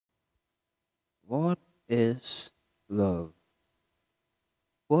What is love?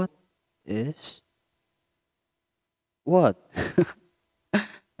 What is what?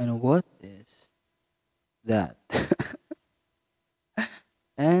 And what is that?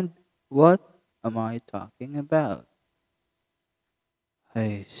 And what am I talking about?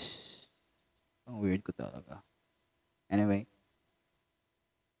 Ay, ang weird ko talaga. Anyway,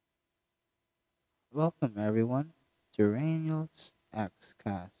 welcome everyone to Raniel's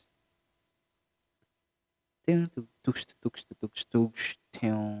X-Cast.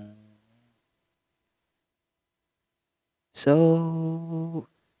 So,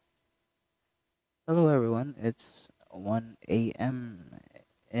 hello everyone. It's 1 a.m.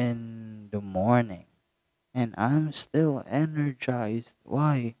 in the morning. And I'm still energized.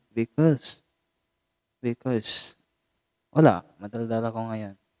 Why? Because, wala, madaldal ako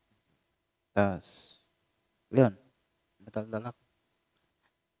ngayon. Tas, yun, madaldal ako.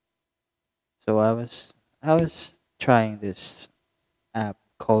 So I was trying this app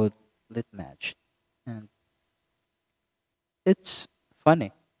called Litmatch. And it's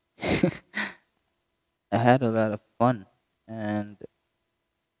funny. I had a lot of fun. And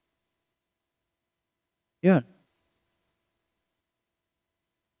yun,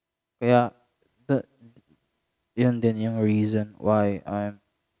 kaya, the, yun din yung reason why I'm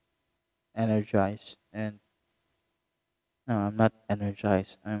energized. And, no, I'm not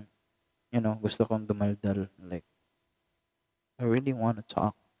energized. Gusto kong dumaldal. Like, I really want to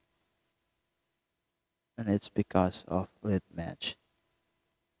talk, and it's because of Lit Match.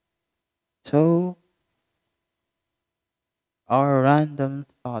 So, our random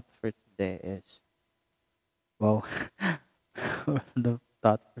thought for today is, wow, random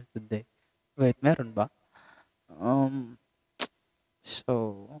thought for today. Wait, meron ba? Um,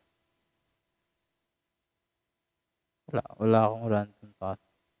 so, wala akong random thought.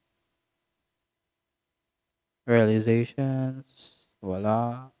 Realizations,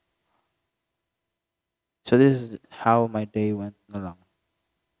 wala. So, this is how my day went na lang.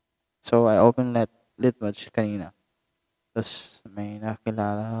 So, I opened Lit Match kanina. Tapos, may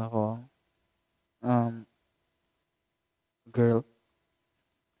nakilala ako. Um, girl.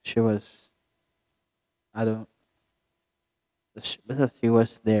 She was, I don't, basta she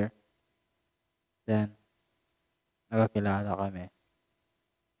was there. Then, nagkakilala kami.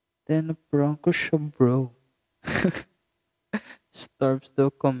 Then, na-prank ko siya, bro. Storms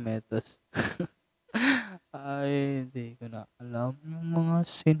daw kami. Tas, ay, hindi ko na alam yung mga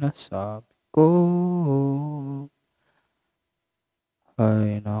sinasabi ko.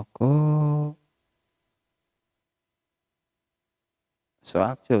 Ay, nako. So,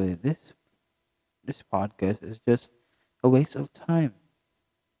 actually, this podcast is just a waste of time.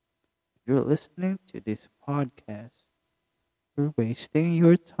 If you're listening to this podcast, you're wasting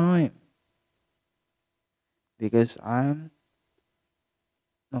your time. Because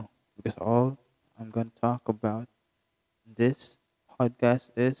no, because all I'm going to talk about in this podcast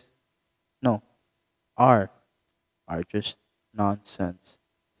is, no, are, are just nonsense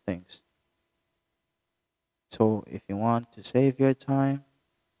things. So if you want to save your time,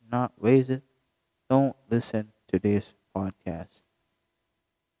 not waste it, don't listen to this podcast.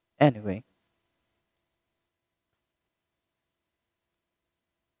 Anyway,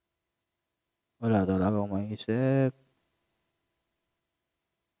 wala talaga akong maisip.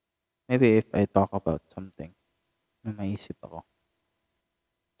 Maybe if I talk about something, may maisip ako.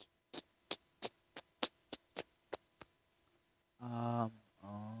 Um,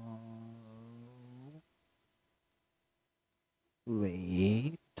 oh,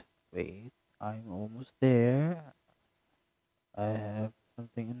 wait, wait. I'm almost there. I have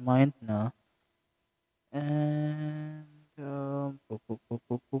something in mind now. And boom, boom, boom, boom,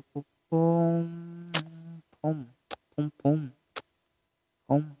 boom, boom, boom, boom, boom, boom,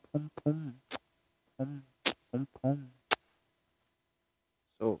 boom, boom, boom, boom, boom.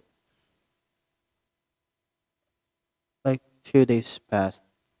 So, like few days passed,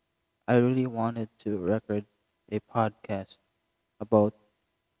 I really wanted to record a podcast about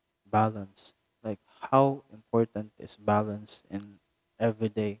balance. Like how important is balance in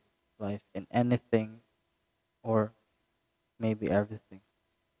everyday life, in anything or maybe everything.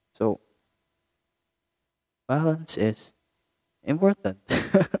 So, balance is important.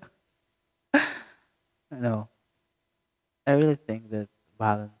 No, I really think that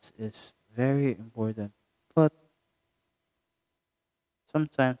balance is very important, but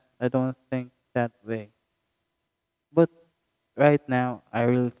sometimes I don't think that way. But right now, I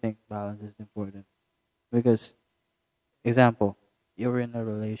really think balance is important because, example, you're in a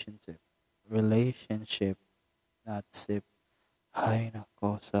relationship, not sip. Ay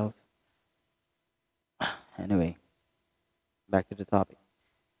nako, self. Anyway, back to the topic.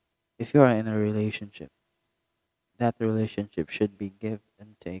 If you are in a relationship, that relationship should be give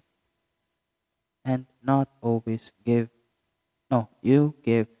and take, and not always give. No, you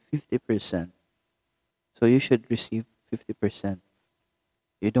give 50%, so you should receive 50%.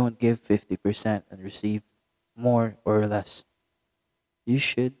 You don't give 50% and receive more or less. You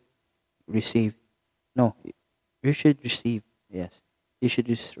should receive. No, you should receive. Yes, you should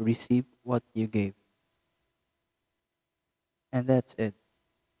just receive what you gave, and that's it.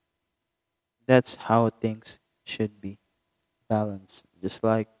 That's how things should be balanced. Just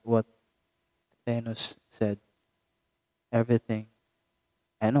like what Thanos said, everything.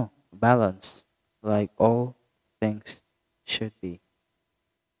 I know, balance, like all things should be.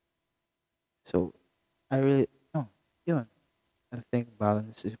 So I really no, yun. I think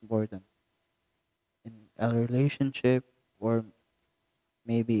balance is important in a relationship or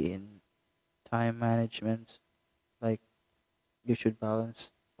maybe in time management. Like you should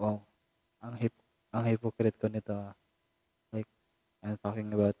balance. Well, ang ang hypocrite ko nito. Like I'm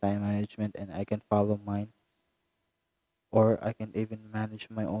talking about time management and I can follow mine or I can even manage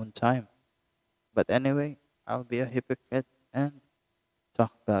my own time. But anyway, I'll be a hypocrite and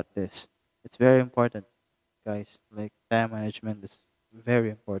talk about this. It's very important, guys. Like time management is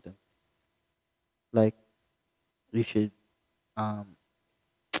very important. Like you should um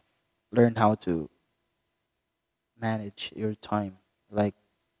learn how to manage your time. Like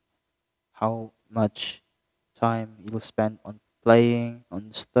how much time you'll spend on playing,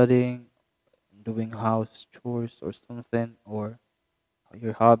 on studying, doing house chores or something, or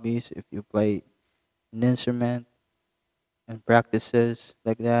your hobbies if you play an instrument and practices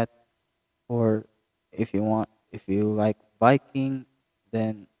like that, or if you like biking,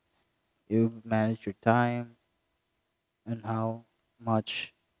 then you manage your time and how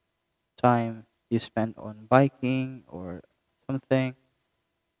much time you spend on biking or something.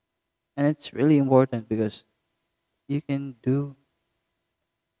 And it's really important because you can do,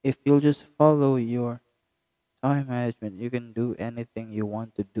 if you'll just follow your time management, you can do anything you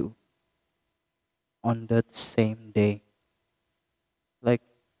want to do on that same day. Like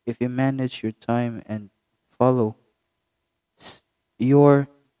if you manage your time and follow s- your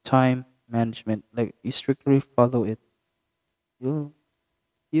time management, like you strictly follow it, you'll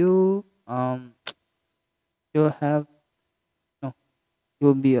you you'll have no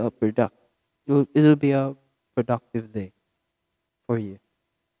you'll be a product it'll be a productive day for you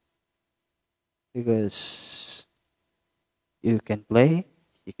because you can play,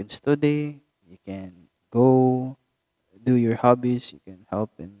 you can study, you can go do your hobbies, you can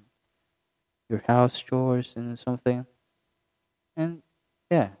help in your house chores and something. And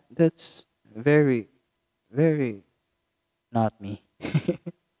yeah, that's very, very not me.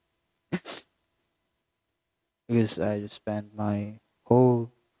 Because I just spend my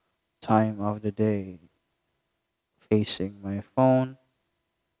whole time of the day facing my phone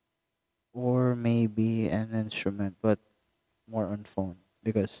or maybe an instrument, but more on phone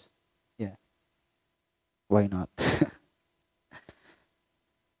because yeah, why not?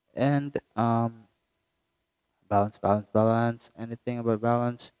 And balance, balance, balance. Anything about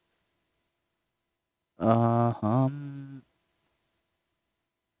balance? Uh um,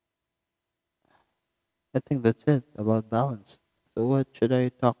 I think that's it about balance. So what should I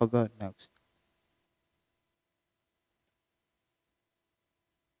talk about next?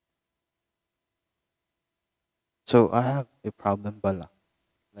 So I have a problem, Bala.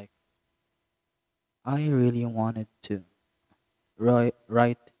 Like I really wanted to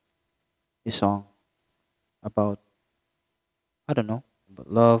write a song about I don't know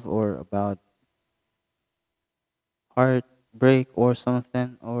about love or about heartbreak or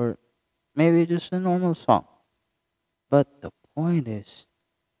something or maybe just a normal song. But the point is,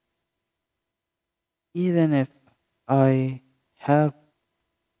 even if I have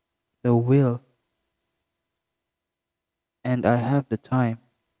the will and I have the time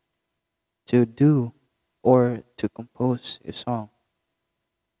to do or to compose a song,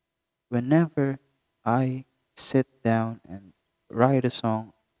 whenever I sit down and write a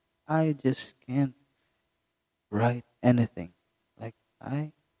song, I just can't write anything. Like,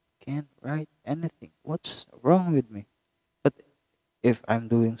 I can't write anything. What's wrong with me? But if I'm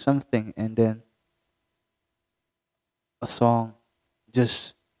doing something and then a song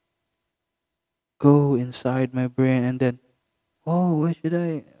just go inside my brain and then, oh, why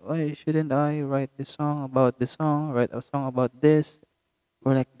shouldn't I write this song about this song, write a song about this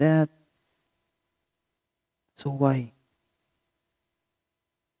or like that? So why?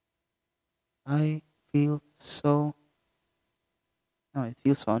 I feel so, no, it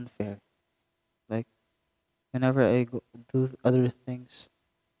feels so unfair. Like, Whenever do other things,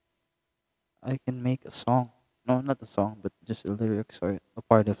 I can make a song. No, not a song, but just a lyrics or a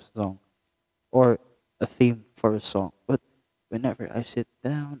part of a song or a theme for a song. But whenever I sit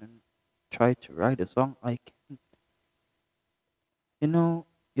down and try to write a song, I can. You know,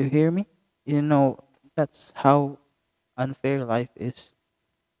 you hear me? You know, that's how unfair life is,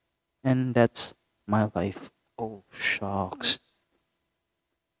 and that's my life. Oh, shucks.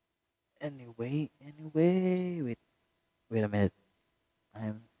 Wait a minute.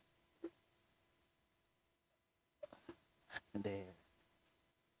 I'm there.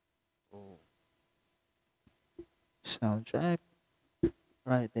 Oh, soundtrack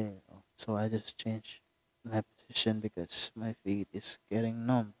right there. Oh, so I just changed my position because my feet is getting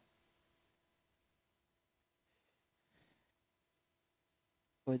numb.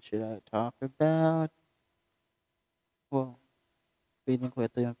 What should I talk about? Well, feeling ko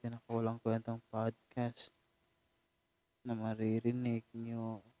ito yung pinakawalang kwentang podcast na maririnig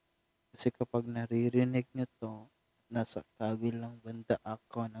nyo. Kasi kapag naririnig nyo to, nasa kabilang banda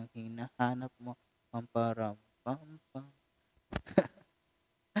ako ng hinahanap mo. Pamparam, pam, pam.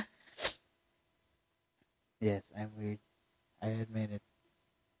 Yes, I'm weird. I admit it.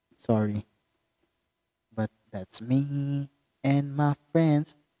 Sorry. But that's me and my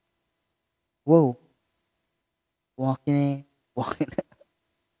friends. Whoa, walking in, walking.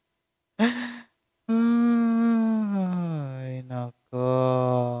 Ay,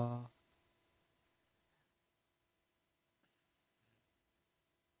 nako.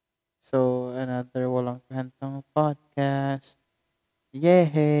 So, another walang kwentang podcast.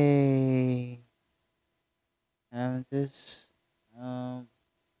 Yay! I'm just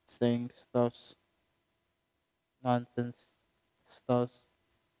saying stuff, nonsense stuff,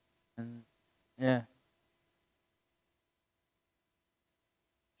 and yeah.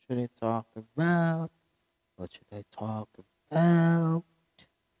 Should I talk about? What should I talk about?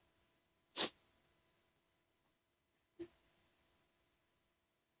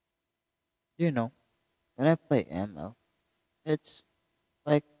 You know, when I play ML, it's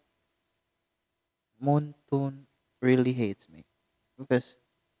like Moontoon really hates me because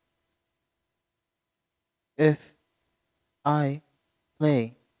if I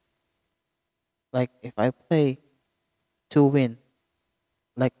play, like if I play to win,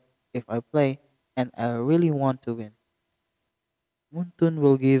 like if I play and I really want to win, Moontoon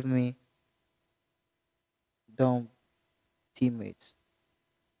will give me dumb teammates.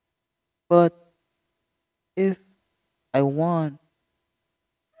 But if I want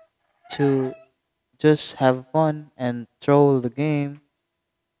to just have fun and troll the game,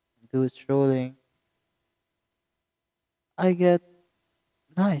 do trolling, I get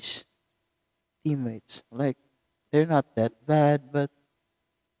nice teammates. Like they're not that bad, but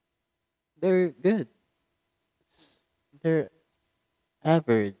they're good. S- They're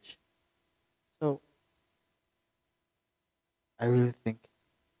average. So I really think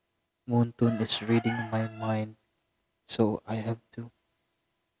Moontoon is reading my mind. So I have to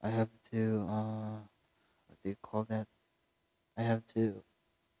what do you call that? I have to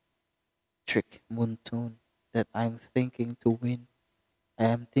trick Moontoon that I'm thinking to win.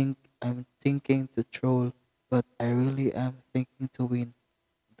 I'm thinking to troll, but I really am thinking to win.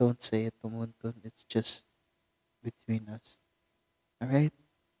 Don't say it to Moontoon. It's just between us. Alright?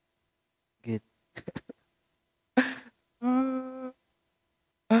 Good.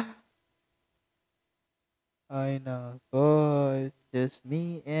 I know. Oh, it's just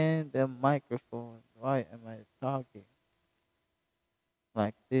me and the microphone. Why am I talking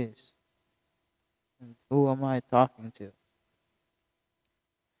like this? And who am I talking to?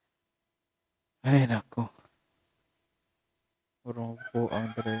 Ay, nako. Puro po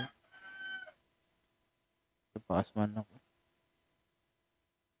ang dre. Tapas manok.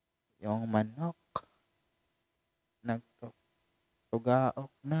 Yung manok. Nagtugaok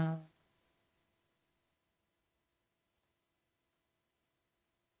na.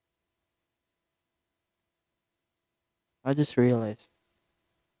 I just realized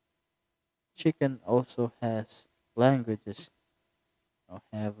chicken also has languages. Or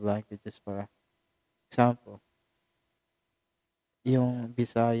have languages for example. Yung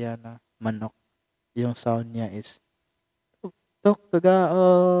Bisaya na manok. Yung sound niya is tuk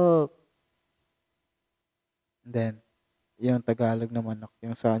tugaok. Then, yung Tagalog na manok,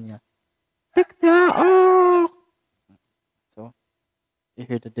 yung sound niya, tiktaok! So, you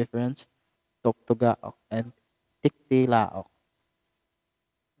hear the difference? Tuktugaok and tiktilaok.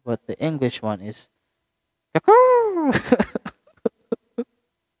 But the English one is kakoo!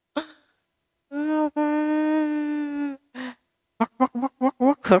 Wak, wak, wak, wak,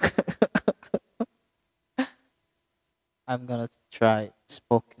 wak, wak.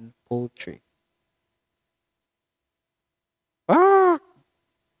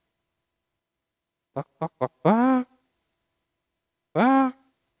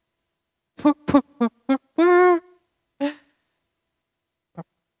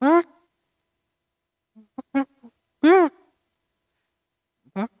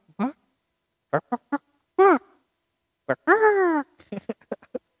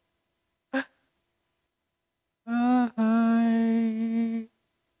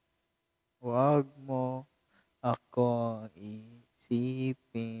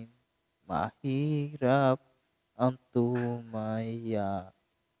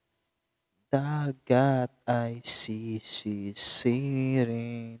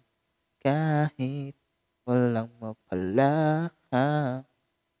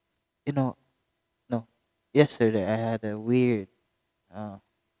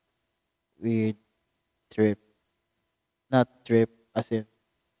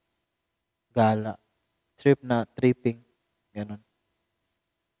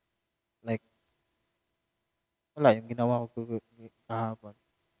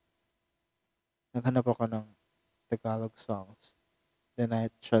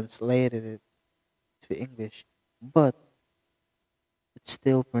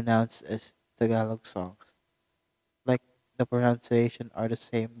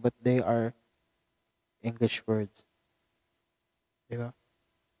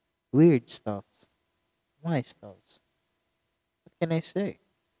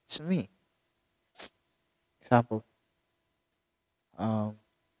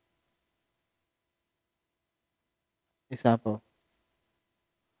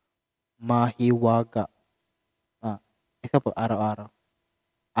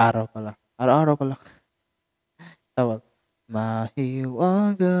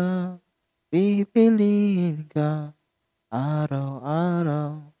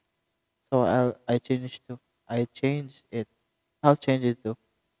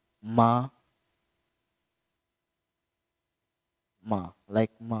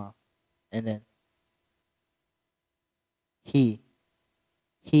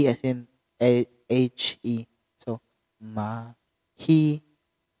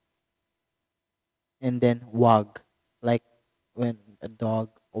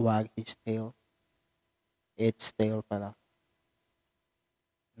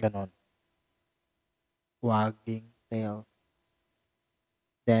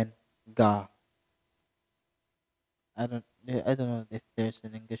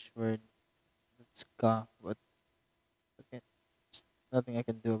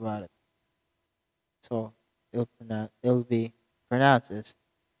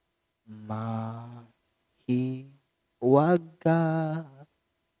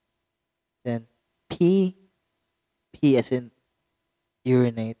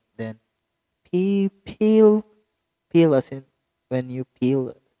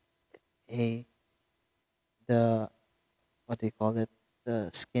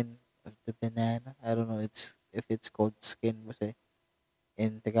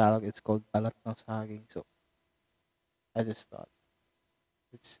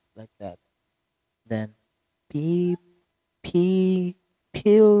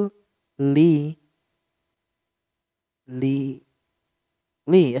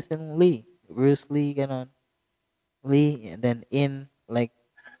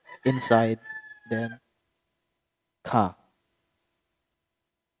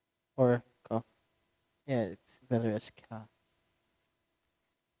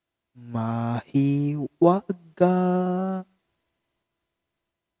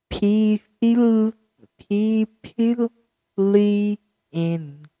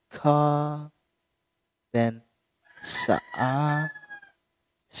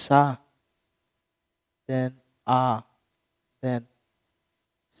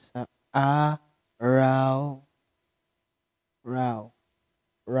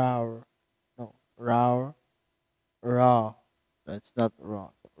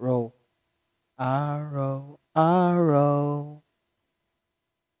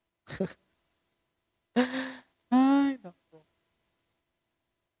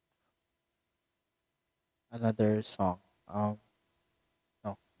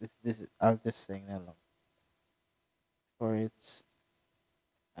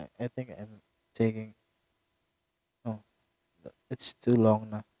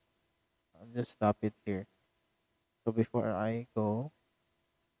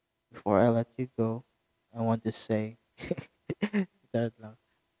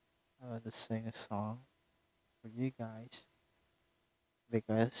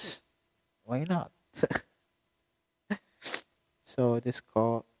 So this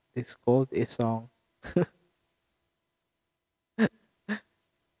called a song.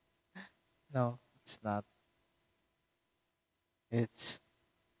 No, it's not. It's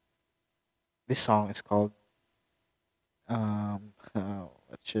this song is called what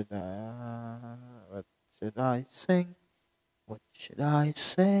what should I sing? What should I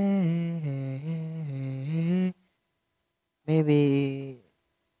say? Maybe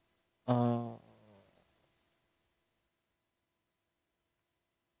uh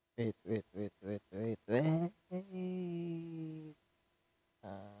wait. Uh,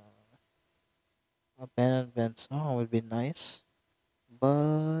 a Ben and Ben song would be nice,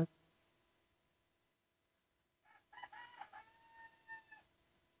 but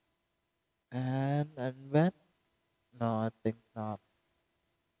Ben? No, I think not.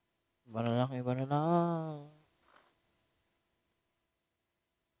 Iba na lang.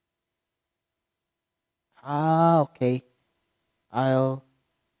 Okay. I'll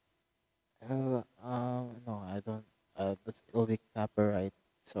no, I don't. That's it'll be copyright.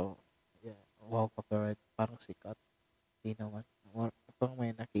 So, yeah. Wow, copyright. Parang sikat. Di naman. Pag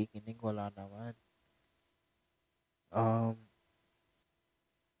may nakikinig, wala naman. Um,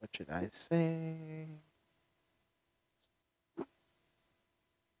 what should I say?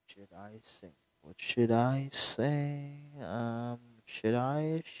 Should I sing? What should I say? Should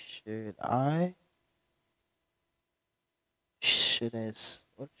I?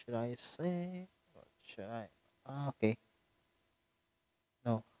 What should I say? What should I? Okay.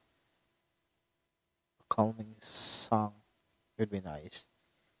 No, a calming song would be nice.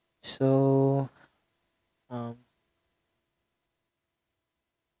 So, um,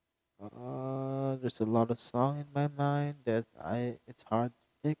 there's a lot of song in my mind that it's hard to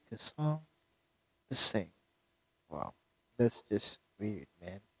pick a song to sing. Wow, that's just weird,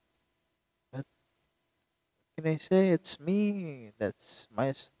 man. But can I say it's me? That's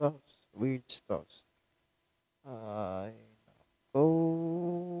my stuff, weird stuff. I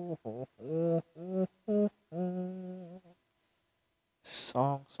know.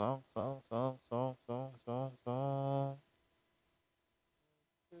 Song.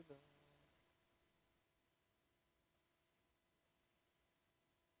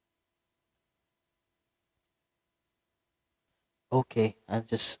 Okay, I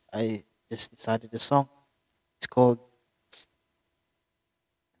just decided the song. It's called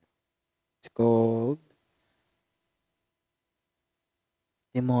it's called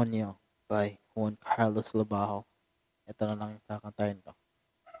Demonyo by Juan Carlos Labajo. Ito na lang yung kakantahin ko.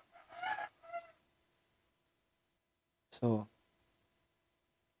 So,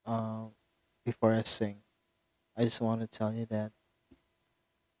 um, before I sing, I just want to tell you that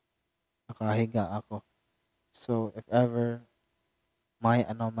nakahiga ako. So, if ever may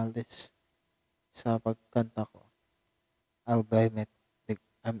anomalies sa pagkanta ko, I'll blame it.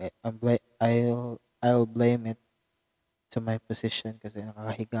 I'll blame it to my position kasi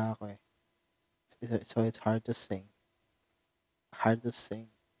nakakahiga ako eh. So it's hard to sing. Hard to sing.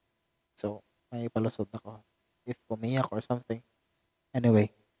 So, may palusot ako. If umiyak or something.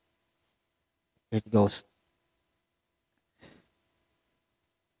 Anyway, here it goes.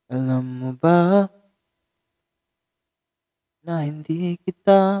 Alam mo ba na hindi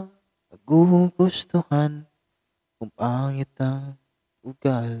kita nagugustuhan kung pangit ang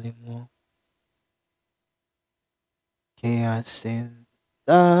ugali mo? Kaya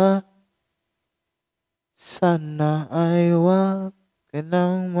sinta, sana ay wag ka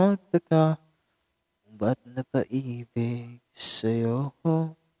nang magtaka kung ba't napaibig sa'yo.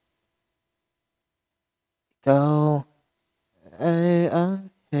 Ikaw ay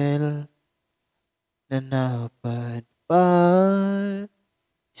anghel na napadpad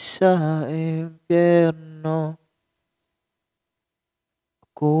sa impyerno.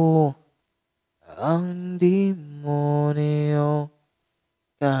 Ako ang demonyo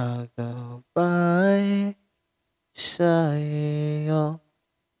gagabay sa iyo.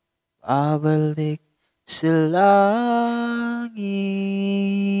 Babalik sa langit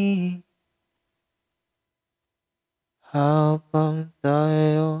habang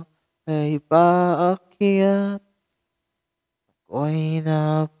tayo ay paakyat. Ako'y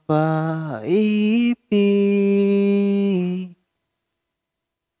napaibig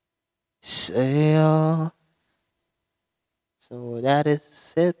sa'yo. So that is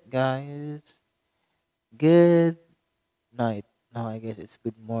it, guys. Good night. Now I guess it's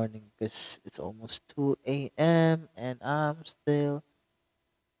good morning because it's almost 2 a.m. and I'm still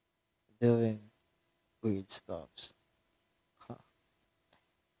doing weird stuff.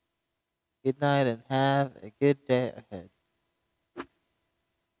 Good night and have a good day ahead.